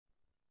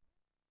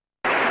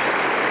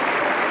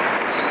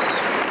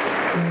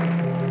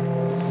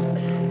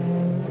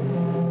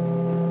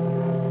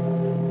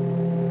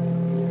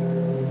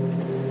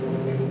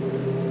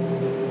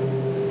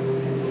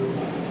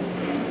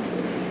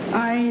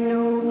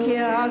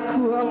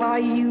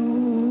kualaiu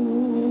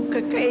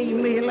ka kei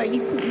me lai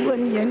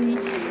puani ani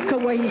ka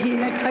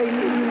waihina kai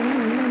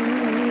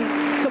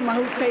ka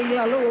mahu kai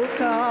lalo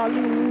ka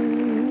alu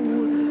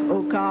o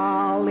ka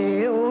le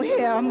o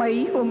hea mai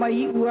o mai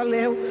ua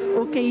leo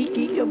o ke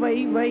iki ka vai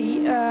vai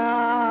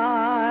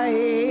ai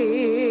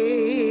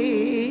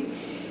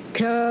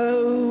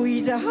kau i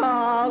ta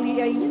hali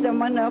ai ta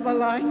mana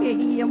wala he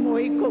ia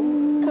moe ko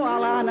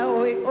alana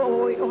oi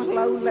oi o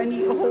laulani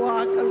o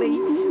hoaka lei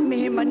me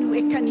manu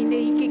e kani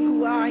nei ke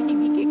kua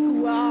hiwi ke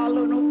kua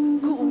alono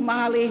ku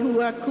male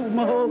hua ku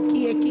moho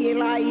kia kia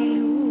la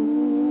ilu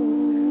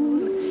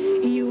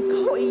iu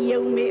ko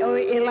iau me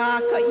oi e la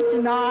ka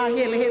itana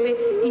hele hele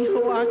i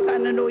hoaka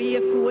nano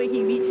ia kua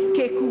hiwi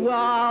ke kua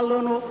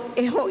alono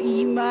e ho i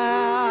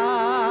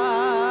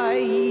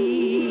mai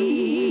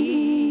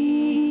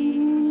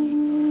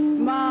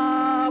ma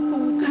pu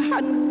ka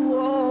hanu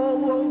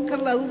o ka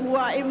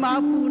laua e ma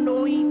pu no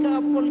i ka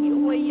poli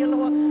o i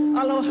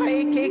aloha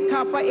e ke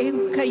kapa e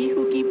hukai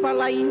huki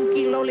palai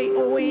huki lole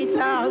o e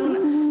tāuna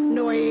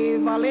Noe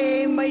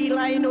vale mai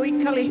lai noi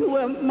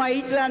kalehua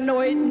mai ta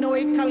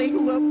noe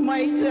kalehua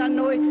mai ta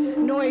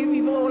noe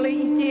vivole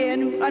i te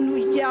anu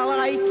i te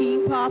alai ki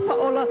papa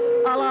ola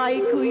alai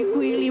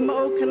kui lima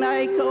o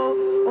kanai ko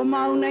o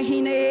mauna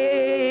hine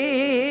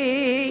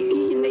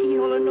i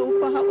hola no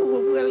paha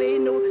o wale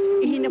no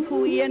i hina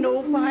pui e no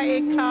paha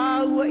e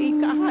kāua i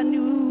ka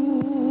hanu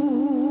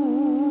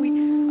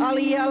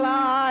ali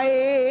alai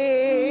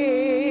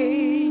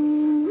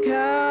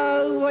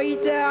i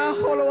te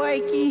aholo ai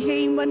ki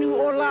hei manu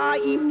o la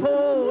i pō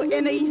e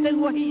nei te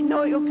wahi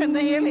noi o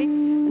kanahele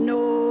no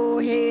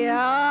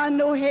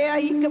hea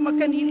i ka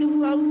makani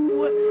lua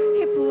ua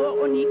he pua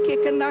o ni ke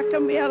kanaka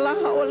mea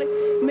laha ole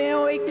me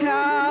oi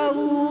kau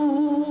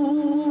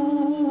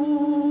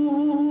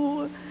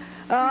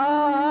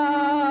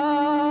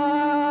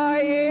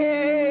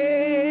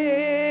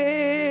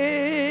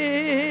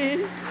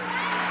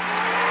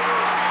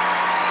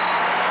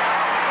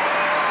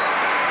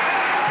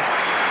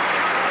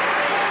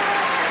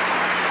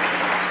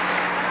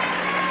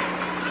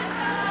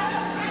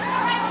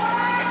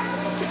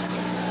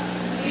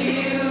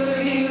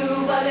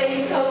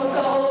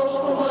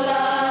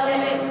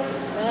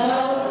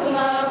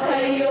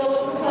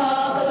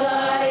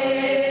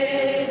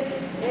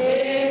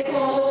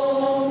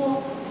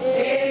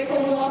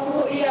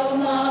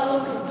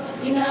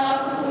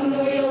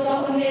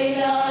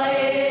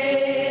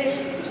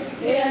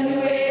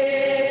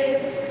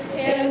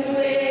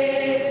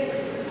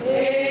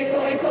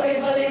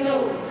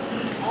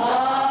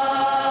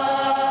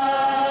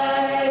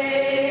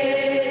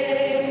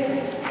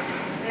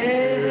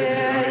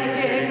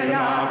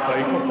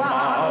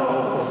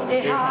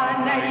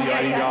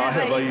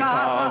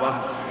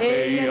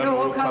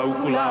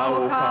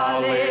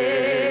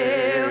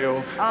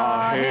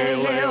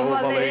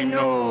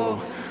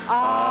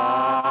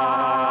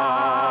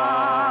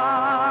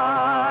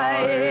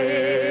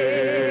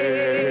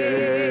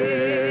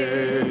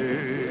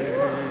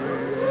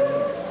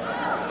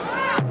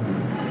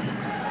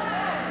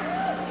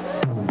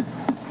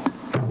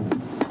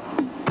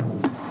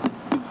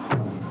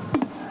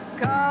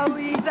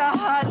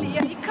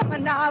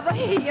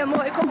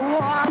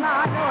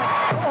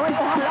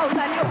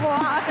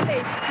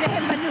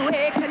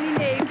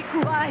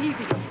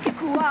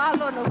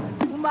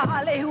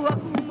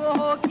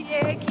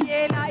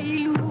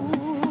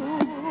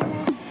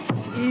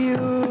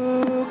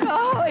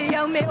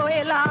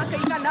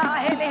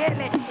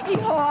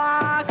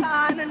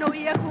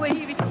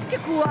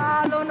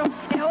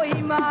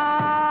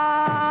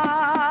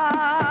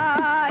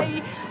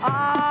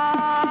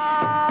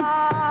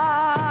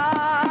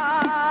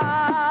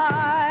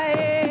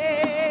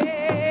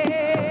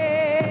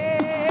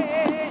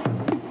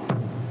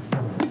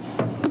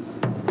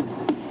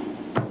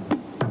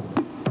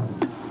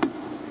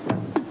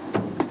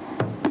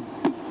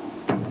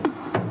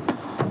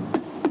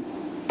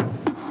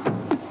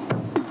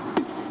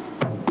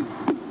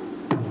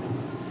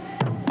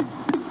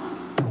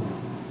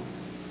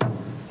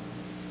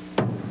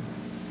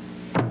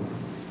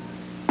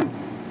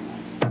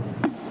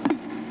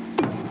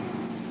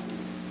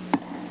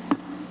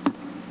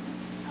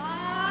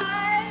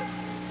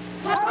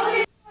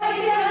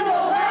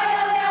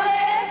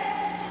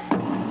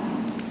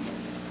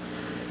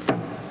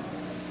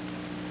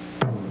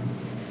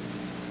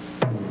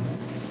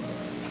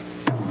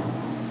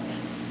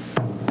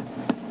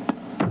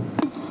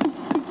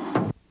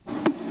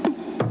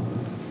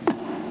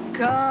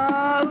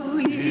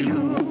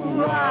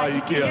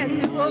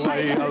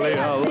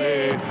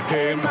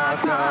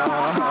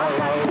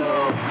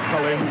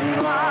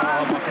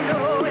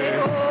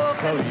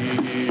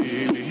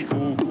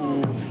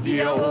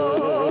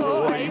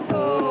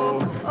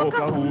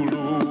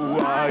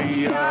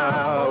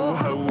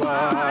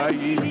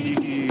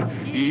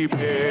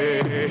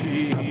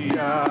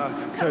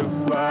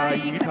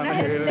Kauaʻi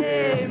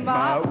kanahele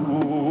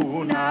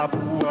mauna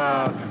pua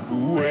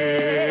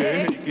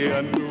ue ke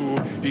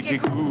anu i ke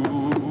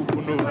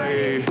kupuno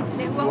ai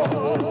ua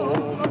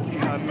o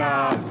makihana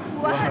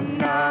ua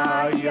hana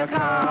ia ia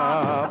ka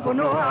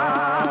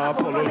ponoa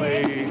polole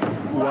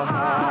ua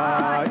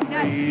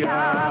haina ia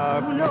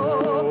kuno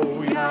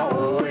ia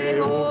oe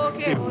o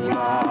ke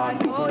ula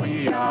no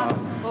ia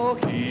o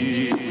ki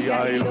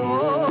ai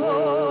loko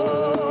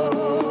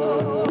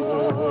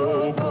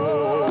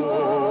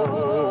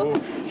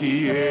ki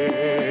e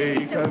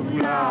ka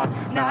ula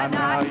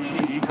nanai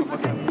ka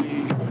makani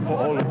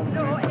holo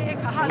no e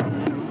ka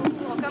halu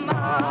o ka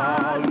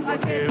malu a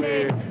kele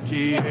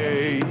ki e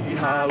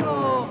halo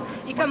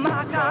I ka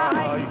maka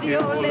I te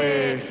ole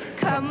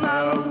ka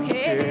mau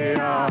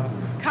kea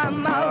ka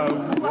mau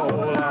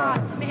ola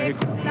me he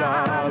kuna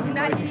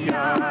luna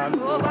ia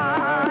no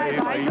vai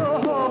vai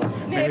oho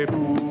me he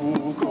pu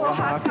ko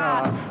haka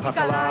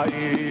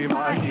hakalai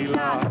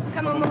mahila ka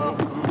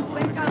mamoku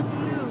e ka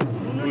unu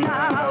nuna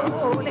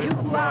o le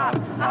hua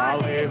a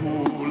lehu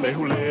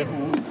lehu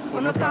lehu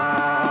ono ka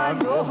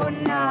no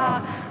hona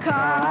ka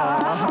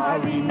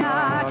harina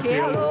ke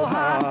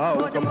aloha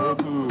o te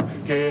moku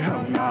ke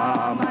hauna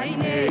mai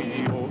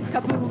nei o ka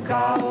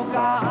puka o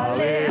ka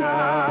alea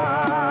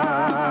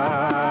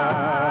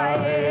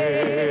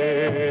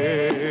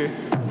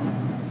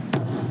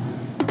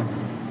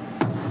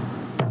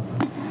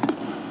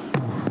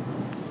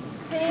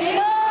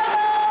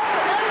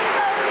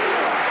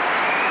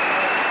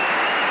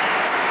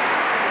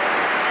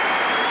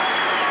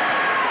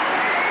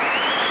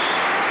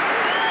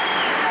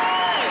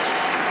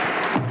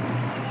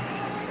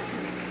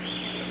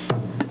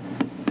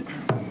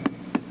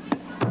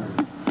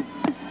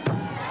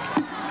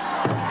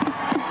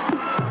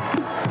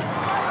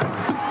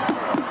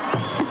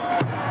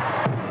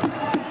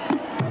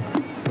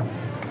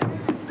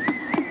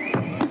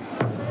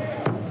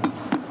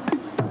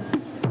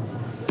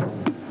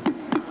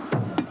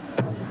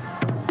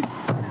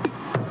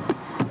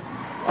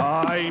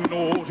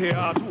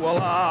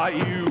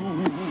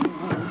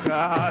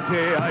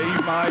Te ai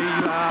mai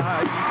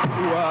lai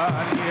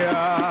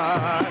kuania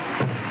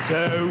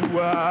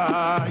Taua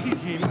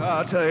hihina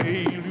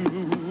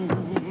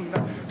teiluna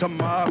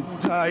Tamahu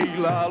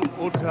taila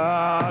o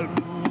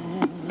talu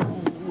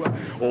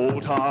O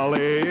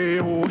tale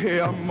o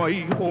hea mai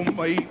ho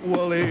mai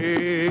ua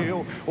leo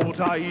O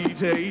tai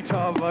te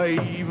tawai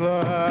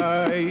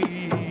vai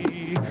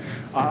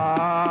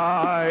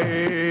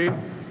Ai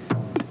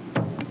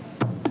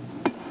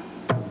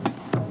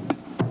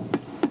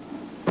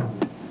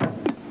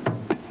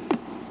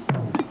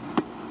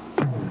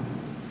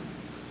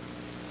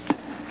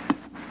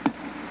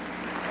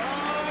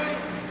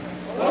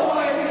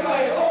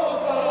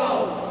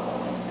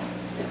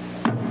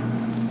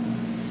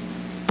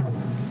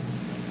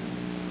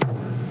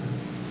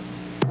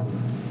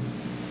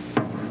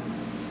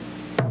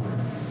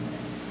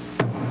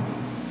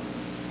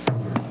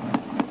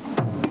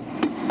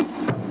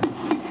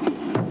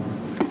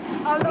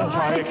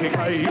Ke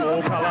kai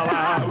o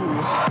kalalau,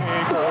 ke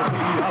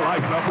kohi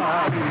alai na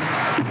paru,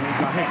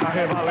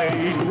 kahe vale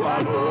ilu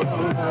alo.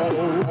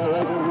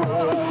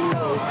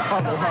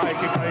 Aloha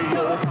ke kai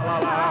o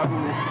kalalau,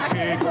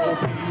 ke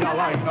kohi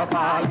alai na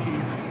paru,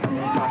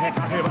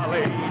 kahe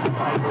vale ilu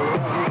alo.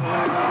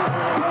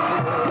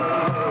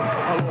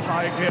 Aloha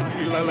ke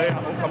ilele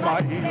o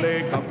kamai le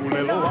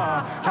kapule loa,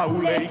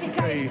 haule ki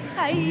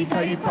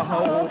kai paha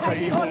o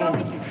kai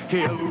holowi, ke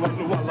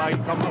alua lai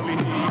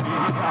kamalihi,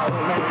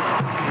 haole.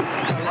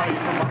 Lai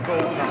ka mako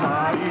na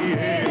hai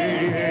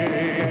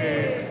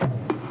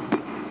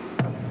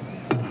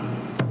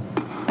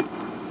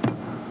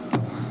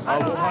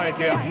Aloha e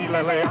ke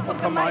ahilele a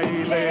kamai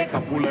le ka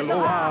pule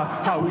loa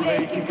haule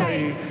ki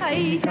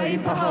kai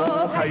paha o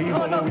kai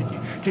holowiki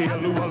ke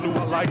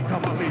alua lai ka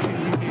malihi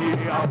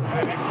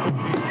aupere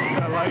kuni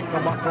lai ka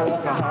mako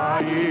ka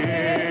hai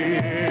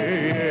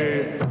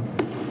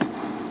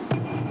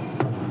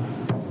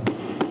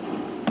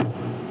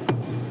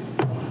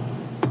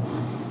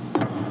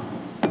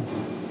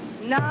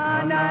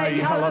Nai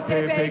hala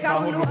pepe ka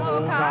honu o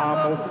ka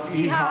mo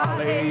I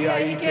hale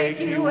ai ke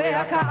kiwe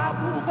a ka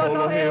apu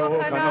kolo he o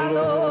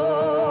kanalo.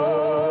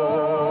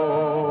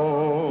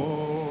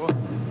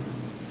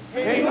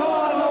 He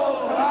noa no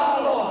ka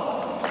aloha.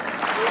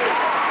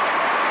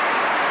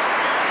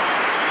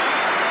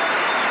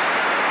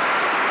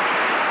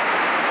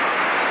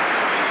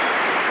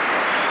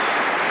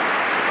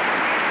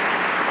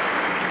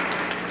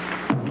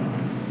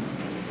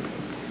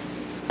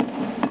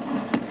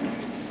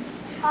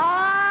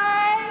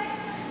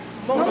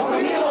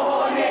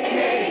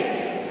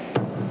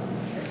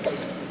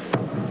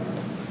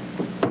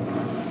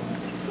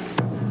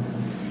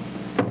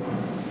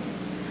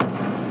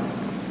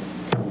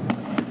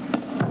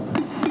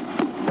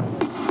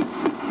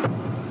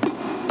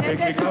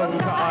 Ke kau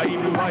ka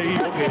ainu mai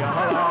o ke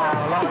ahala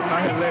Launa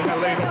hele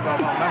no ka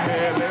wana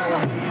hele o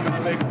hina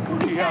le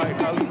kuki ai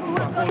ka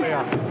lua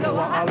kolea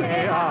Loa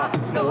alea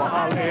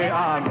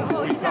no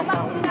hoi ka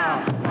mauna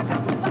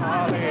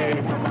Makapuale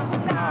ka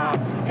mauna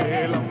E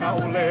launa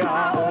olea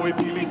o e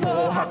pili ko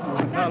haku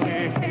hana le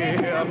he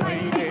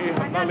mai ne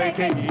hana le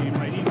ke I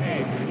mai ne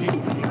I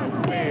uki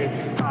haue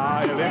Ka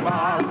ele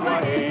maua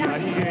e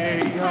ahi e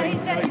I hai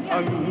tai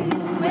anu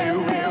Leu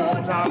e o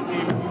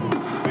tāpinu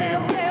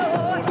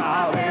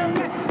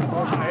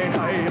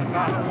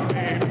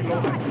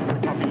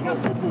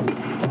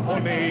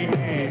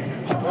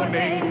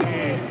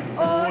ho'oneine,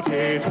 o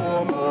te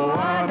tomo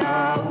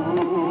ana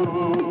uli.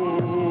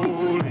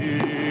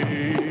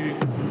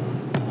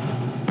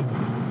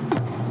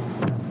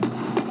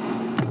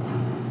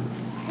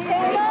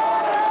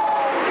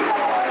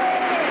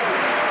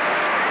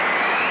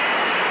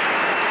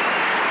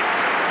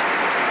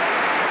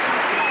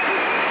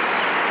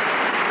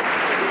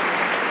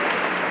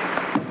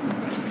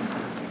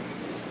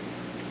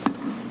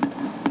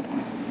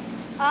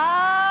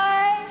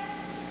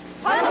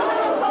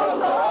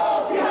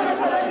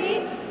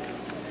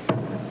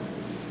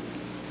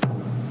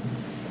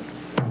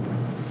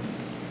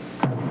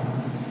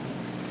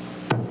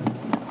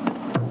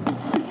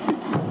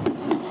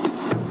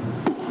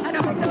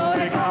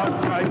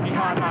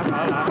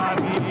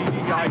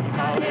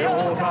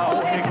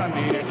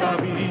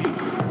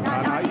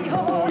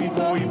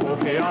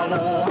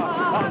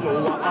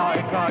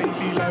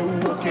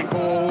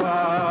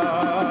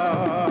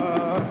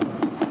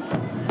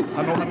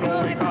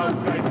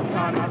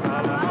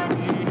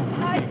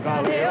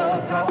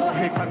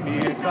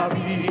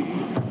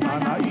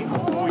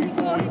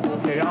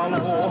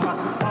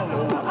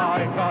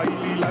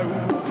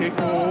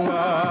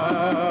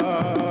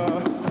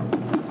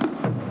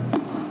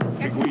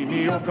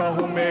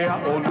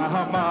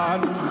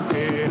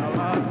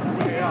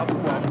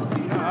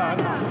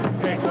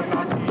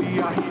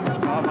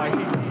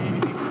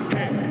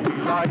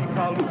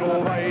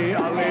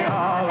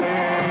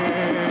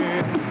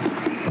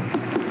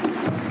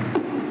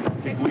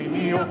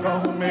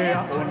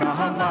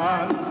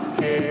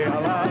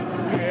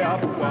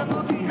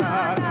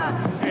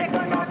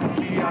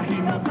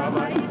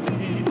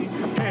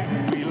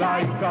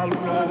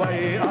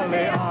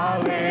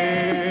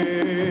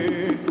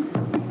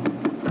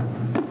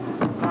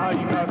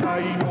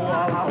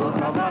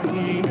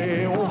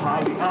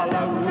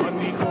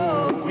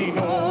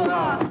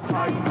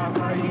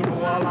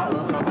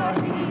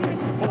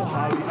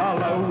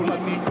 Laula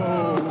ni ko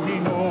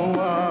ino